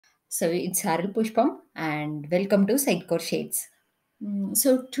So it's Arul Pushpam and welcome to SitecoreShades.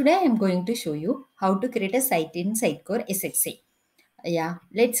 So today I'm going to show you how to create a site in Sitecore SXA. Yeah,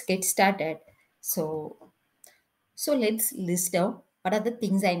 let's get started. So, so let's list down what are the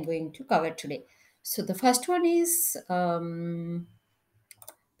things I'm going to cover today. So the first one is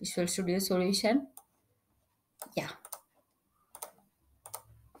Visual Studio Solution. Yeah,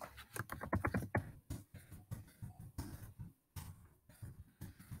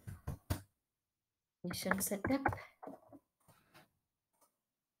 Visual Setup.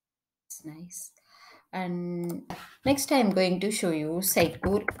 It's nice. And next I'm going to show you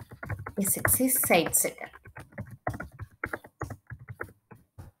Sitecore SXA site setup.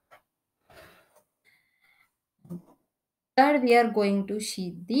 Third, we are going to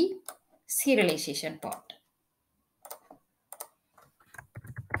see the serialization part.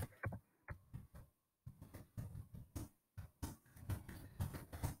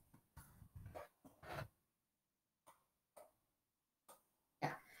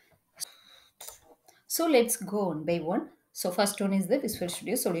 Yeah. So let's go one by one. So first one is the Visual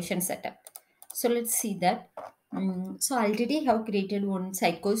Studio solution setup. So let's see that. So I already have created one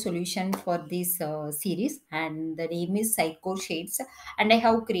Sitecore solution for this series, and the name is SitecoreShades. And I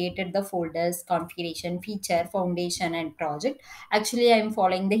have created the folders, configuration, feature, foundation, and project. Actually, I am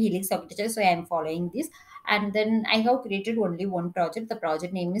following the Helix architecture, so I am following this. And then I have created only one project. The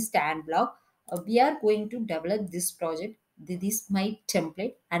project name is Stand Block. We are going to develop this project. This is my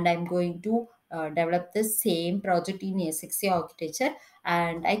template, and I'm going to develop the same project in SXA architecture,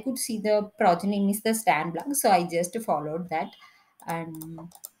 and I could see the project name is the stand blank, so I just followed that. And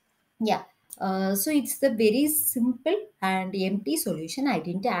yeah, so it's the very simple and empty solution. I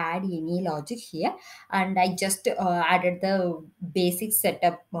didn't add any logic here, and I just added the basic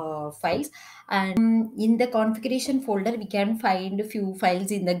setup files. And in the configuration folder, we can find a few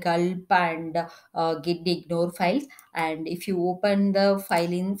files in the gulp and get ignore files. And if you open the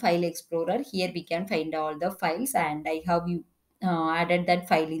file in File Explorer, here we can find all the files, and I have you added that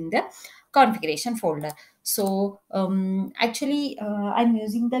file in the configuration folder. So actually, I'm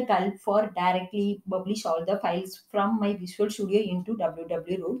using the gulp for directly publish all the files from my Visual Studio into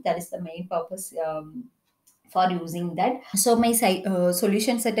www root. That is the main purpose for using that. So my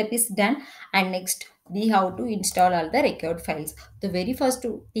solution setup is done, and next we have to install all the record files. The very first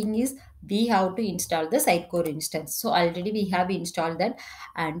thing is we have to install the Sitecore instance. So already we have installed that,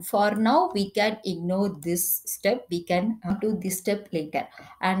 and for now we can ignore this step. We can do this step later.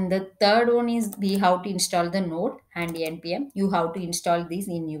 And the third one is we have to install the node and npm. You have to install this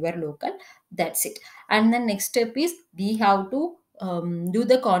in your local. That's it. And the next step is we have to do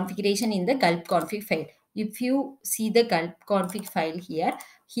the configuration in the gulp config file. If you see the gulp config file here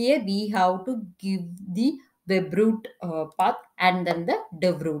we have to give the web root path and then the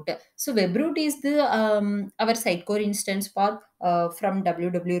dev root. So web root is the our Sitecore instance path from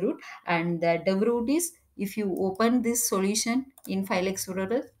www root, and the dev root is, if you open this solution in File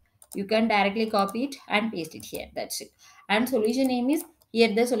Explorer, you can directly copy it and paste it here. That's it. And solution name is,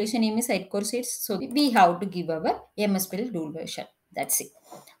 here the solution name is SitecoreShades. So we have to give our MS Build dual version. That's it.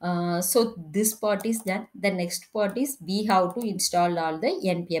 So this part is done. The next part is we have to install all the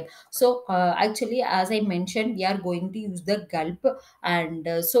npm. So actually, as I mentioned, we are going to use the gulp, and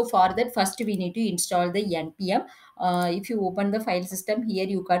so for that first we need to install the npm. If you open the file system, here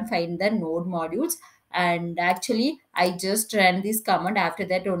you can find the node modules, and actually I just ran this command. After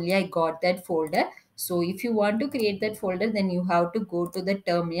that only I got that folder. So if you want to create that folder, then you have to go to the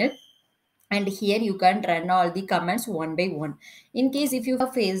terminal, and here you can run all the commands one by one. In case if you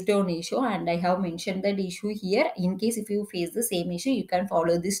have faced an issue, and I have mentioned that issue here, in case if you face the same issue, you can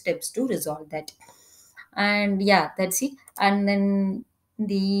follow the steps to resolve that. And yeah, that's it. And then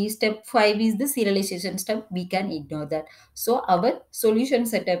the step 5 is the serialization step. We can ignore that. So our solution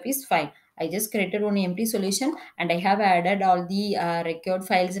setup is fine. I just created one empty solution, and I have added all the record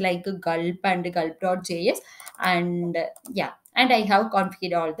files like gulp and gulp.js. And yeah, and I have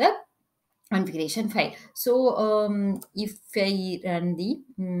configured all the configuration file. So if I run the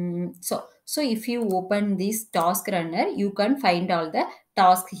so if you open this task runner, you can find all the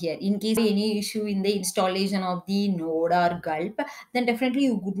tasks here. In case any issue in the installation of the node or gulp, then definitely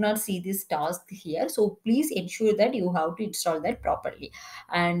you could not see this task here. So please ensure that you have to install that properly.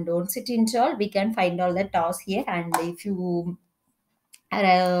 And once it installed, we can find all the tasks here. And if you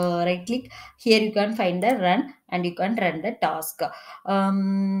right click here, you can find the run, and you can run the task.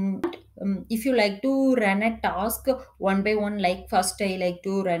 If you like to run a task one by one, like first I like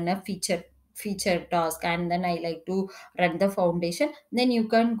to run a feature feature task, and then I like to run the foundation, then you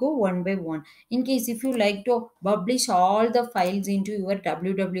can go one by one. In case if you like to publish all the files into your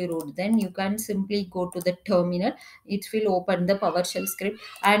www root, then you can simply go to the terminal. It will open the PowerShell script,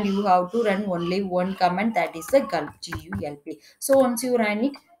 and you have to run only one command, that is the gulp, gulp. So once you run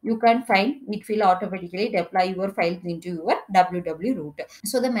it, you can find it will automatically deploy your files into your www root.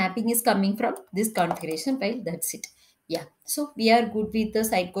 So the mapping is coming from this configuration file, that's it. Yeah, so we are good with the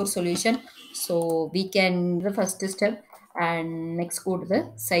Sitecore solution. So we can the first step, and next go to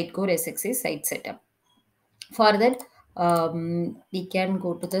the Sitecore SXA site setup. For that, we can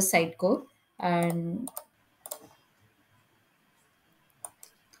go to the Sitecore, and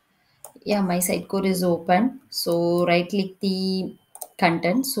yeah, my Sitecore is open. So right click the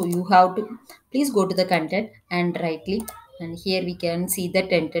content, so you have to please go to the content and right click, and here we can see the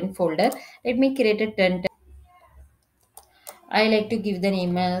 1010 folder. Let me create a 1010. I like to give the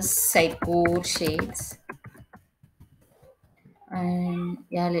name as SitecoreShades, and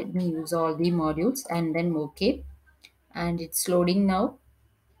yeah, let me use all the modules and then OK, and it's loading now.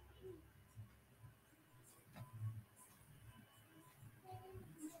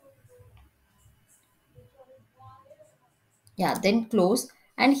 Yeah, then close,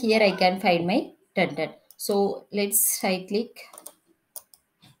 and here I can find my content. So let's right click,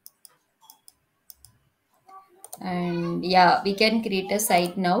 and yeah, we can create a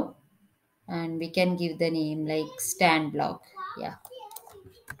site now, and we can give the name like stand block. Yeah,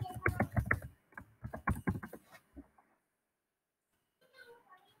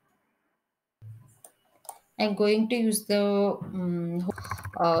 I'm going to use the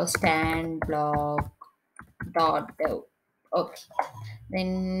stand block dot dev. Okay,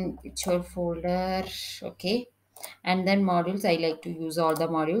 then it's your folder. Okay, and then modules, I like to use all the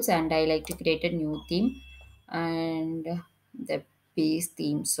modules, and I like to create a new theme, and the base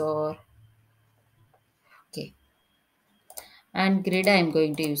themes are okay, and grid I'm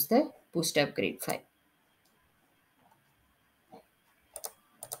going to use the bootstrap grid file.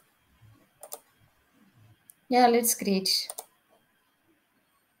 Yeah, let's create.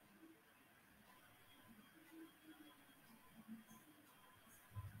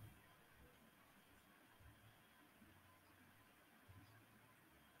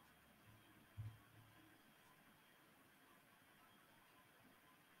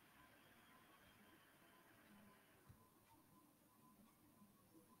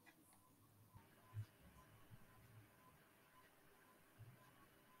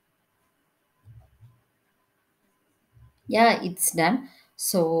 Yeah, it's done.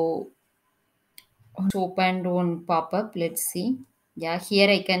 So opened one pop-up, let's see. Yeah, here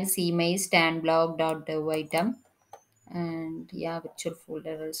I can see my stand block dot dev item, and yeah, virtual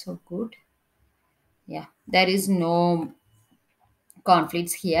folder also good. Yeah, there is no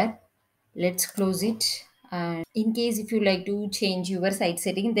conflicts here. Let's close it. And in case if you like to change your site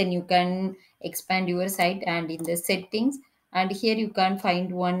setting, then you can expand your site, and in the settings, and here you can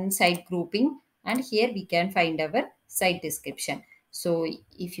find one site grouping, and here we can find our site description. So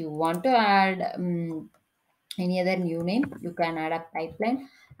if you want to add any other new name, you can add a pipeline,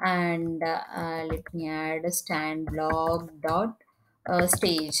 and let me add a stand blog dot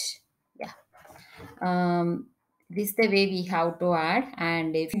stage. Yeah, this the way we have to add.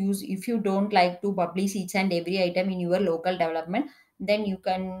 And if you don't like to publish each and every item in your local development, then you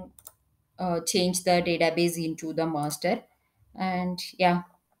can change the database into the master. And yeah,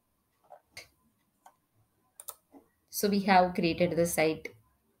 so we have created the site,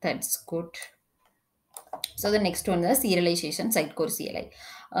 that's good. So the next one is serialization, Sitecore CLI.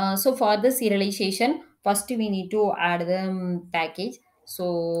 So for the serialization, first we need to add the package.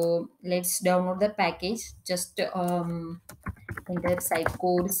 So let's download the package. Just enter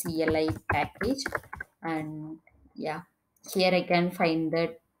Sitecore CLI package, and yeah, here I can find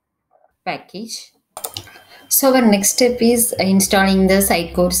that package. So our next step is installing the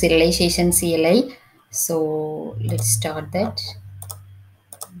Sitecore serialization CLI. So let's start that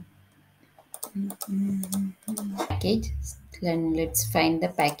package. Then let's find the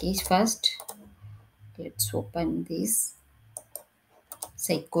package first. Let's open this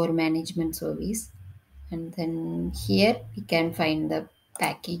Sitecore management service, and then here we can find the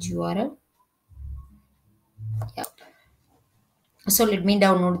package URL. Yeah, so let me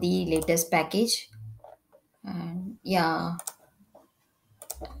download the latest package, and yeah,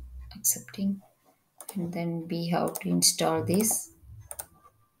 accepting, and then we have to install this.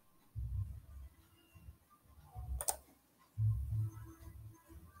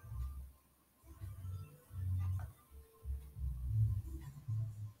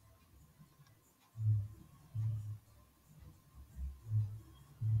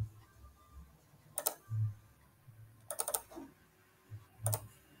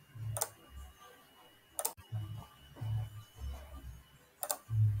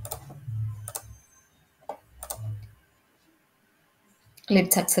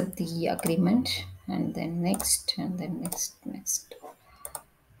 Let's accept the agreement, and then next, and then next.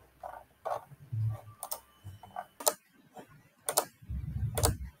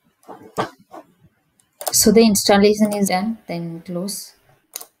 So the installation is done, then close.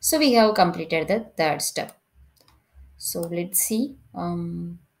 So we have completed the third step. So let's see.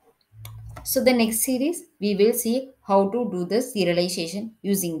 So the next series, we will see how to do the serialization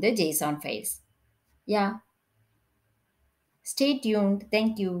using the JSON files. Yeah, stay tuned.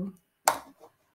 Thank you.